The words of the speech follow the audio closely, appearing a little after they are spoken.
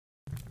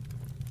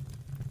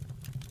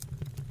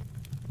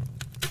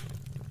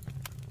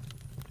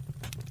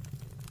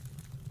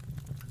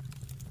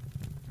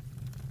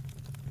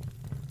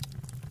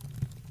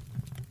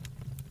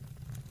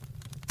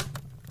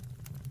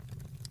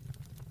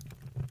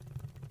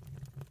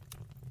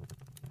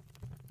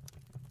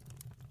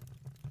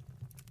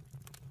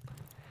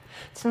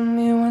Tell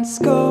me what's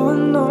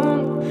going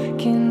on.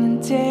 Can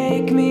you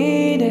take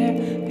me there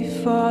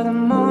before the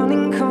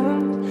morning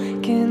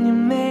comes? Can you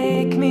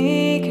make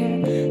me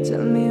care?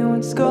 Tell me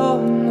what's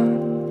going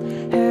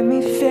on. Have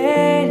me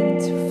fade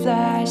into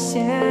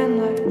flashing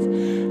lights.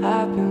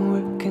 I've been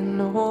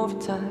working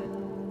overtime.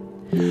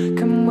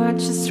 Come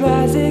watch us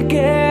rise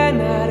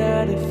again out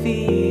of the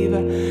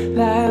fever.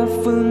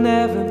 Life will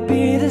never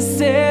be the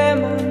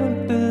same, I'm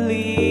a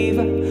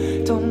believer.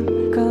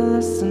 Don't call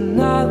us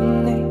another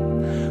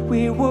name.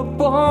 We were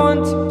born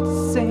to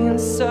the same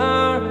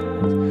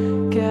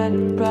sunrise,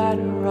 getting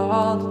brighter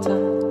all the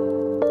time.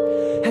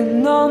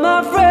 And all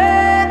my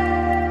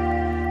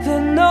friends, they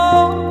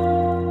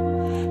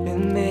know,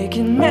 been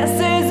making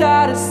messes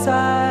out of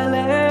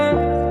silence.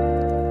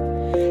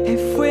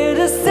 If we're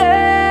the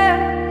same,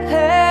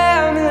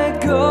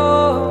 let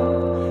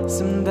go.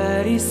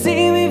 Somebody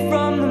see me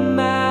from the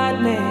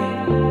madness.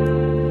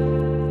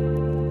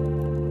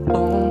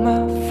 All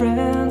my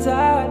friends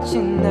are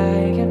watching,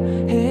 I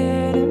can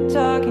hear them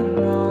talking.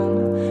 All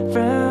my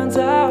friends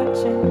are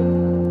watching.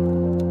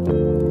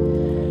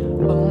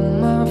 All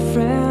my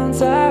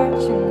friends are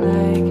watching,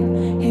 I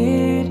can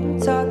hear them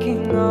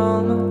talking.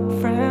 All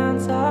my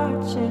friends are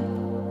watching.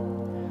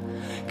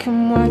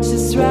 Come watch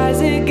us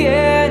rise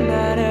again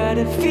out of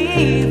the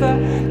fever.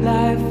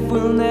 Life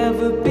will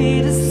never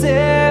be the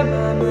same,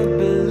 I'm a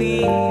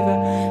believer.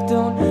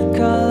 Don't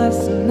call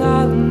us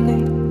another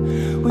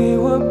name. We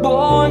were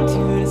born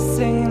to the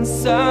same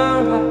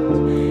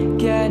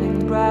sunrise,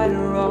 getting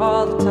brighter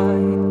all the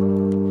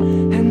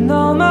time. And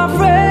all my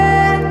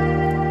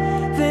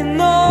friends, they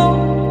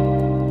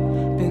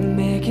know, been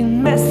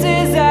making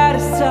messes out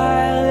of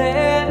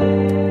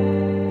silence.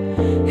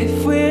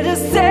 If we're the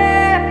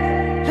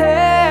same,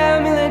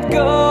 let me let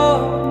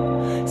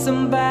go.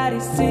 Somebody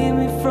save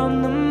me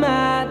from the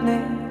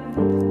madness.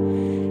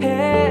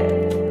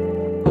 Hey,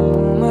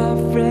 all my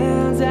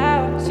friends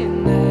are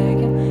watching, I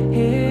can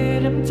hear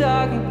them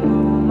talking.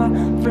 All my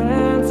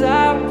friends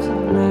are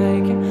watching,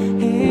 I can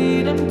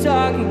hear them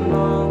talking.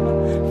 All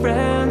my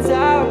friends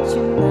are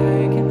watching,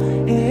 I can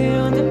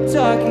hear them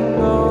talking.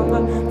 All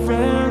my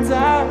friends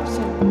are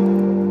watching.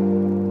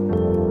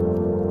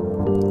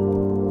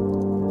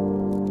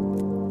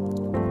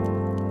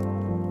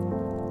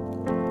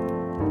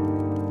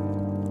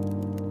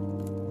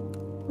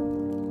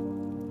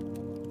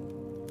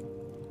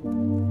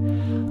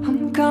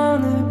 I'm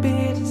gonna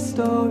be the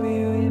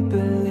story we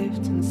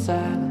believed in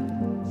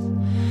silence,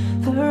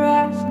 the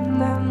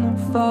rising and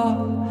the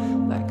fall,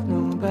 like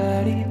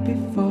nobody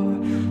before.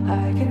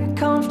 I get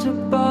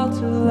comfortable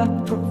till I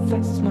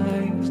profess my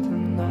use to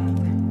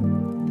nothing.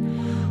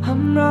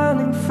 I'm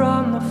running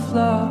from the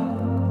floor,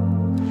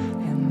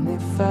 and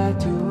if I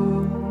do,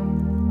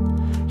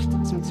 she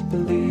tells me to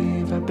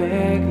believe. I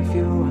beg of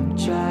you, I'm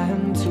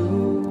trying to.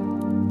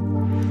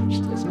 She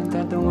tells me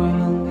that the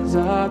world is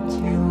up to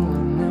you,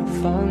 and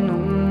if I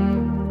knew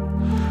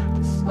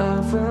this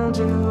love will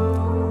do,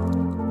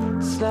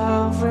 this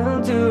love will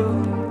do.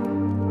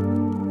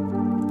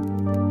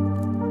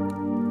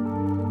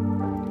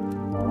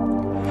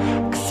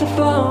 Cause I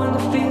fall when I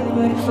feel it,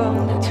 but if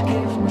only to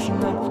give me some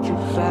love to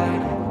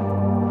fight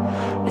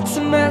it. It's a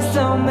mess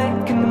I'm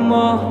making them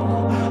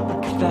all,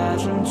 like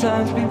 1,000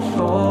 times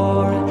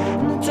before.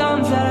 And the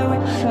times that I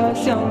wish I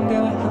was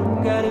younger,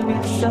 I'm gonna be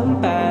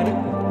somebody.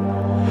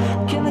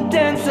 Can I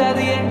dance at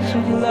the edge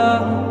of your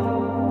love?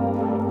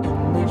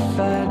 And if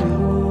I do,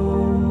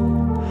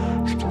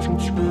 she tells me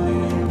to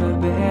believe. I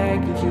beg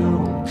of you,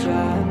 I'm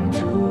trying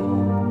to.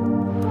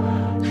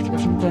 She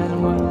tells me that the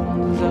world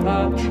is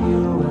up to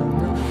you,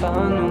 and if I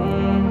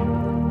knew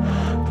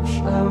this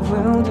love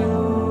will do,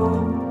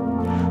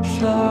 this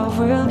love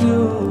will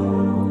do.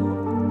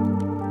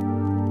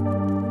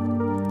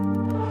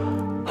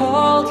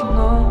 Holding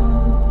on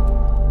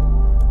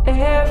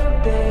every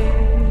day,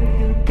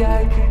 you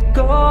gotta keep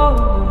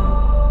going.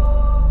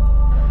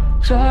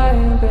 Try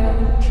your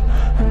best,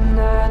 and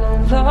I know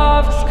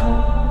love is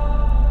come.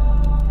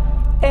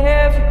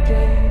 Every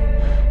day,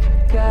 you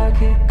gotta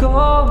keep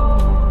going.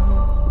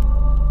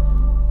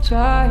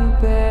 Try your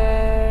best.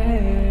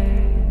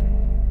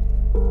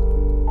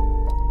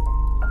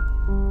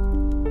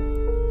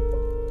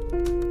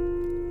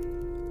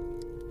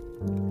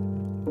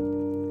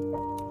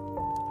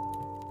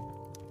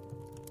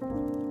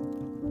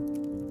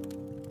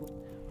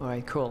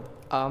 Alright, cool.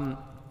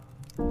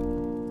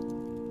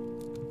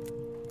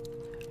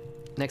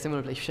 Next I'm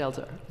gonna play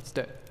Shelter. Let's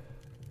do it.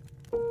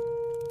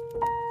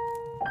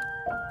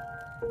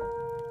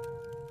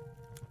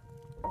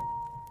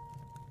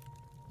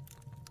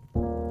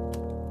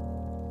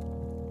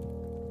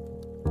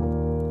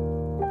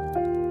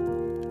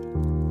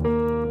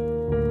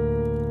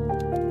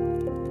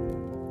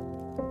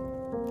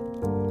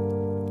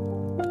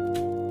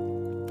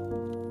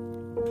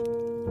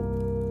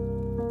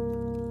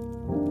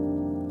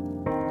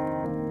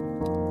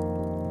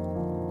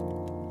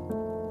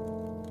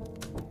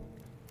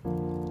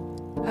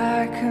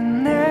 I could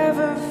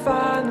never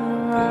find the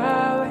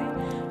right way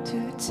to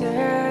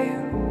tell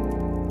you.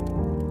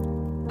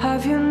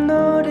 Have you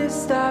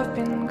noticed I've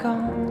been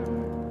gone?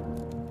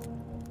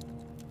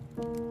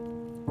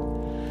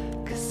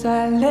 'cause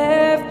I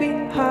left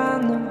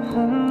behind the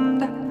home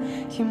that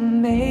you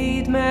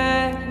made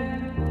me.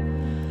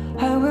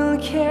 I will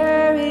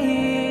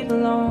carry it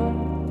along.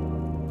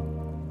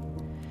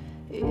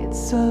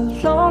 It's a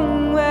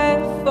long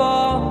way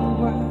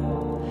forward.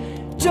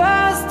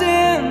 Trust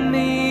in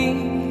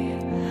me,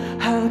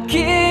 I'll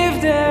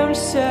give them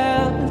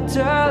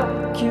shelter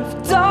like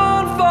you've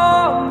done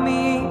for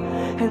me.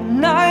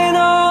 And I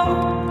know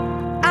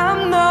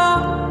I'm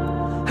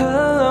not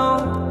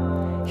alone.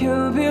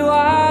 You'll be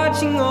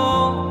watching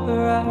over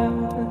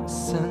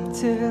us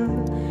until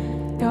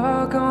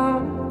you're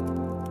gone.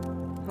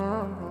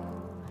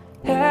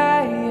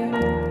 Yeah, yeah.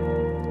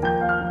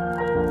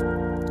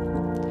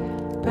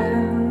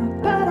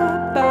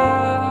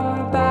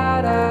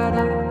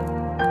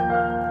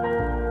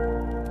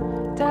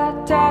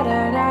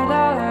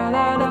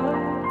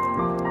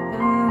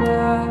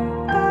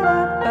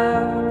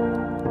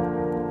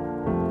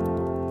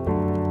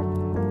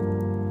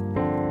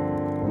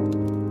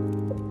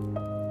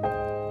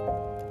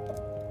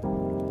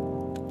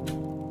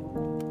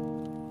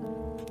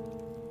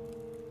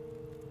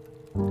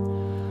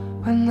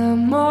 When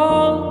I'm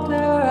older,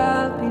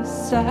 I'll be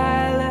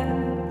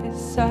silent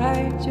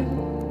beside you,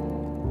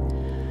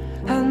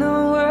 and the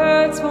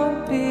words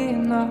won't be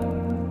enough,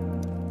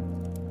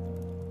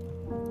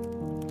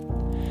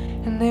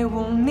 and they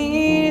won't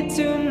need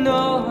to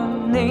know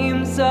our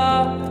names or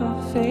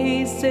our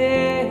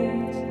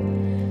faces.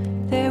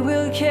 They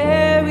will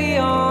carry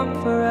on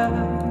for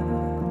us.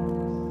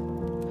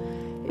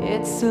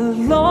 It's a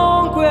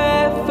long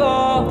way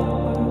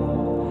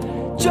forward.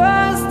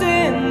 Trust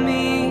in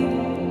me,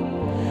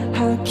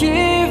 I'll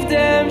give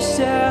them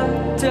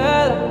shelter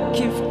like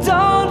you've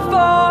done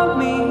for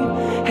me.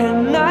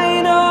 And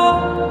I know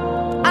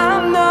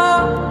I'm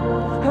not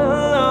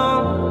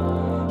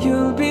alone.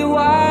 You'll be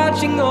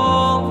watching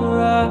over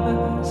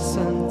us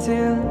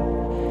until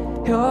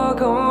you're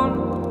gone.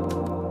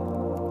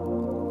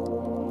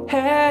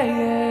 Hey,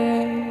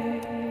 hey.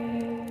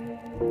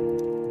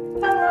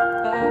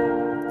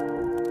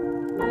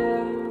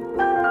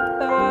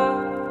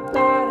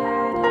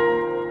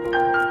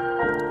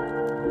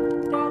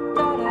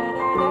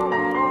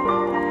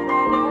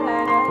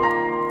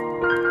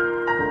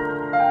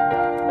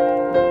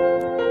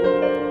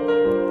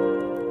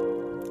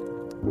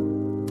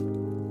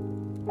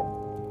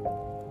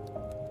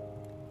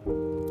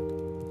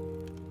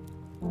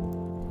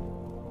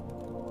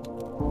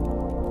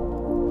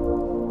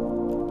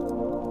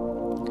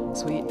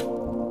 Sweet.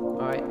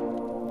 Alright.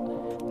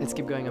 Let's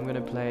keep going. I'm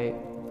gonna play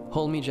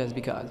Hold Me Just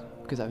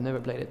because I've never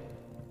played it.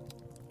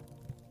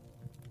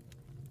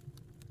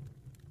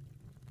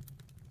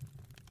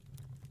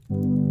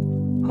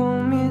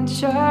 Hold me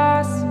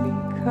just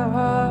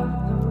because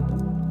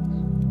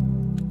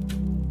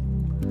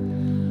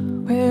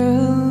we're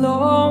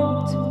alone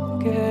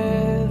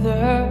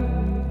together.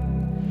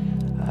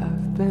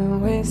 I've been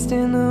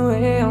wasting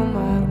away on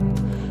my own.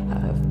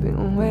 I've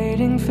been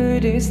waiting for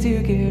this to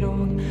get old.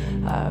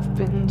 I've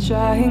been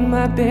trying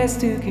my best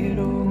to get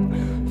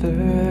over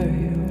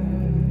you.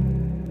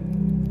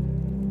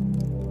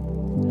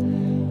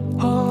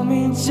 Hold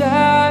me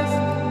just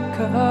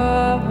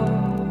because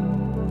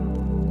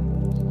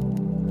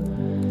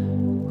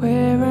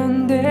we're in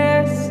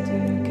this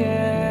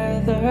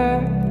together,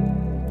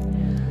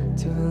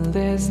 till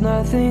there's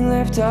nothing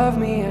left of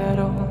me at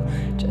all,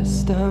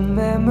 just a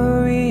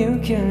memory you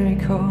can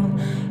recall.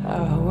 I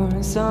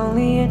was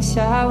only a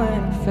child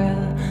when I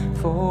fell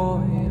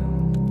for you.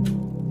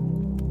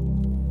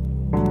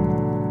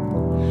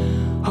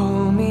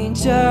 Hold me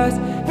just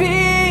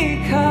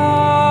because.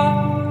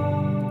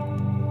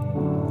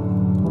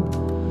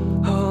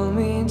 Hold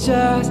me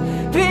just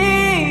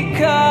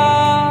because.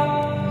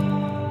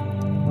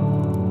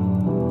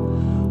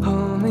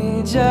 Hold me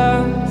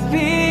just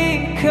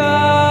because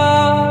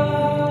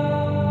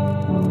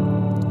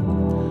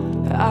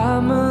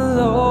I'm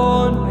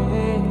alone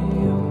with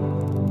you.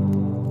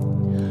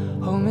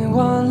 Hold me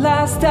one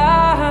last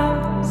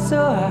time so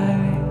I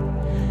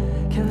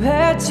can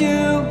let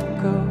you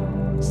go.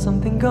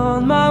 Something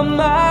on my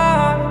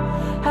mind,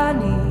 I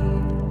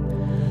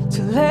need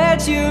to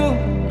let you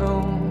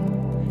know,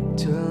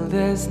 till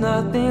there's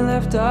nothing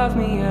left of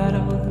me at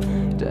all,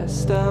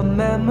 just a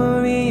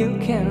memory you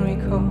can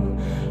recall.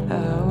 I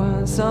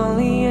was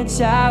only a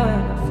child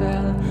when I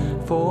fell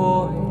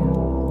for you.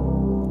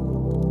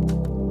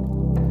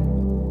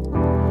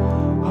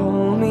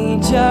 Hold me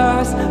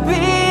just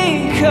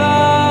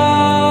because.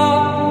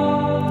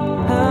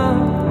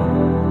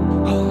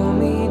 Hold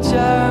me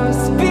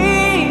just because.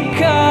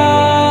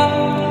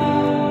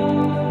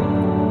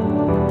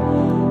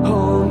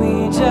 Hold me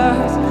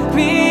just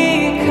because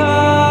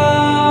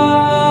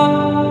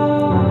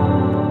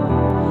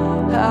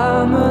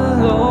I'm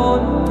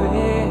alone with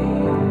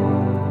you.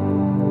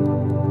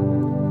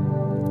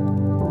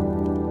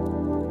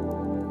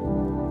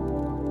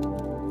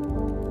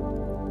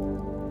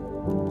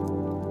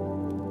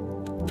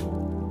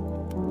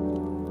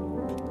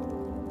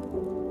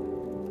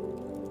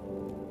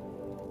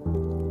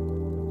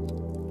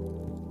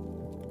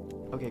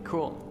 Okay,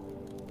 cool.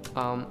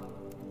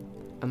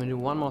 I'm gonna do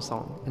one more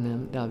song, and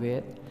then that'll be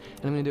it.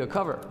 And I'm gonna do a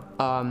cover.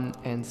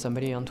 And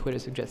somebody on Twitter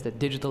suggested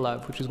Digital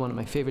Love, which is one of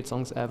my favorite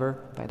songs ever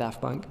by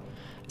Daft Punk.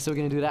 So we're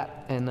gonna do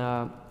that, and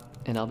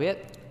that'll be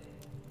it.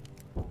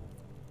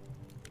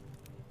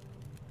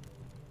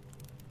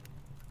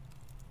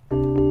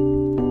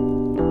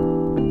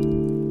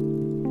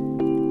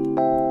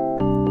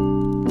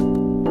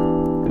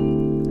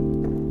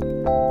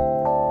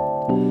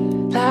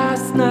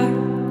 Last night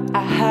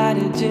I had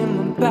a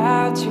dream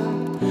about you.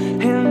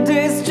 In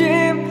this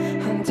dream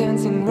I'm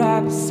dancing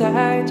right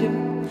beside you.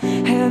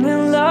 And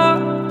in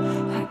love,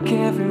 like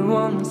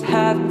everyone was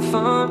having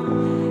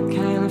fun.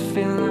 Kind of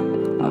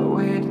feeling I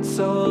waited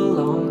so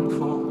long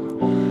for.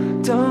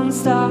 Don't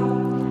stop,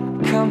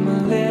 come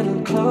a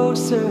little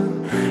closer.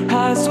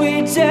 As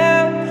we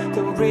jam,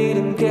 the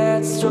rhythm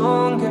gets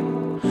stronger.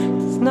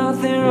 There's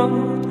nothing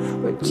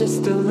wrong with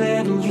just a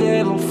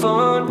little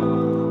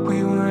fun.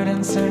 We would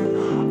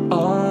dancing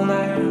all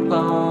night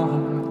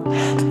long.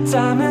 The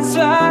time is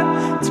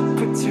right to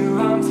put your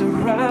arms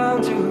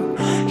around you.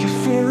 You're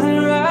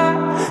feeling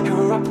right, you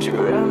wrapped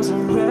your arms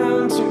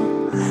around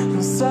you.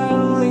 And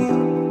suddenly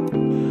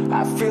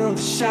I feel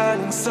the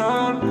shining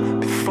sun.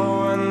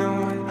 Before I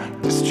knew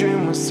it, this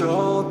dream was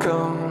all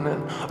gone.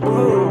 And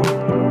ooh,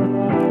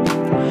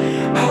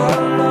 I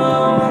don't know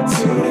what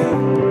to do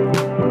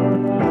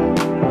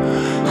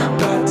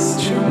about this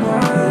dream I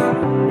have.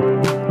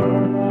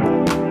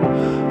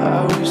 I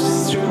wish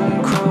this dream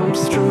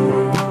comes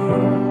true.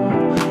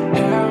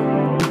 Yeah.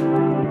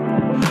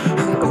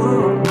 And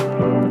ooh,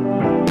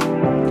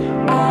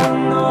 I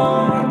don't know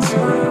what to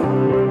do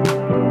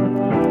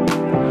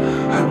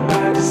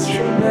about this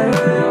dream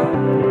now.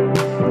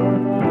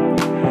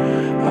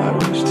 I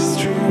wish this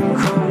dream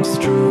comes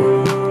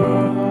true.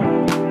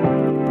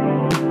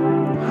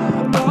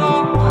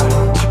 Oh, why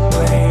don't you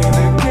play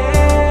the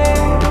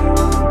game?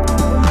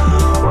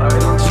 Why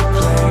don't you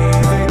play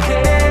the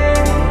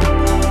game?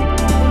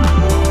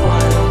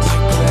 Why don't you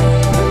play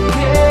the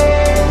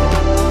game?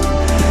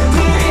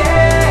 The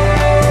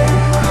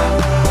game.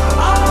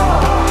 Oh.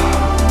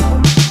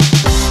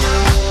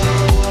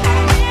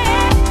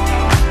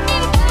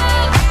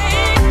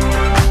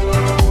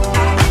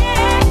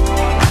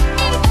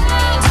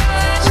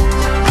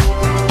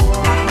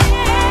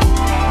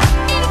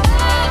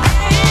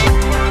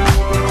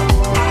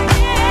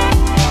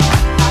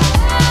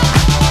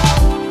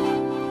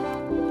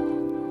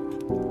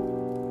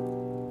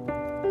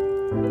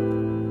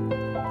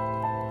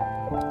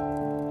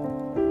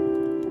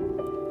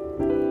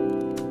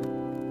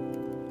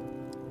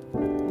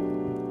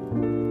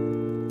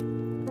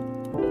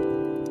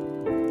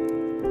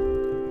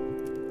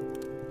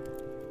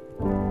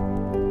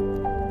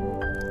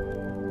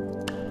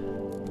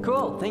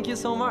 Cool, thank you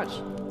so much.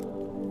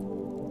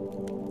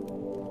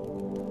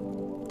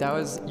 That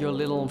was your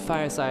little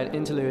Fireside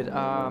interlude.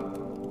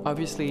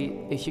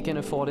 Obviously, if you can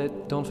afford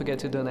it, don't forget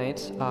to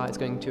donate. It's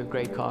going to a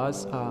great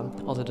cause.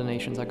 All the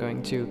donations are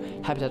going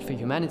to Habitat for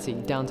Humanity,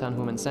 Downtown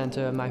Women's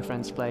Center, My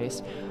Friend's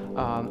Place.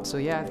 So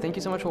yeah, thank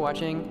you so much for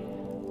watching.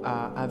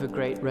 Have a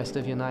great rest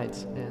of your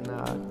night,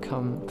 and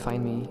come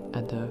find me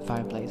at the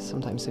fireplace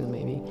sometime soon,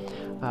 maybe.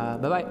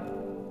 Bye-bye.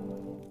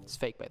 It's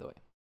fake, by the way.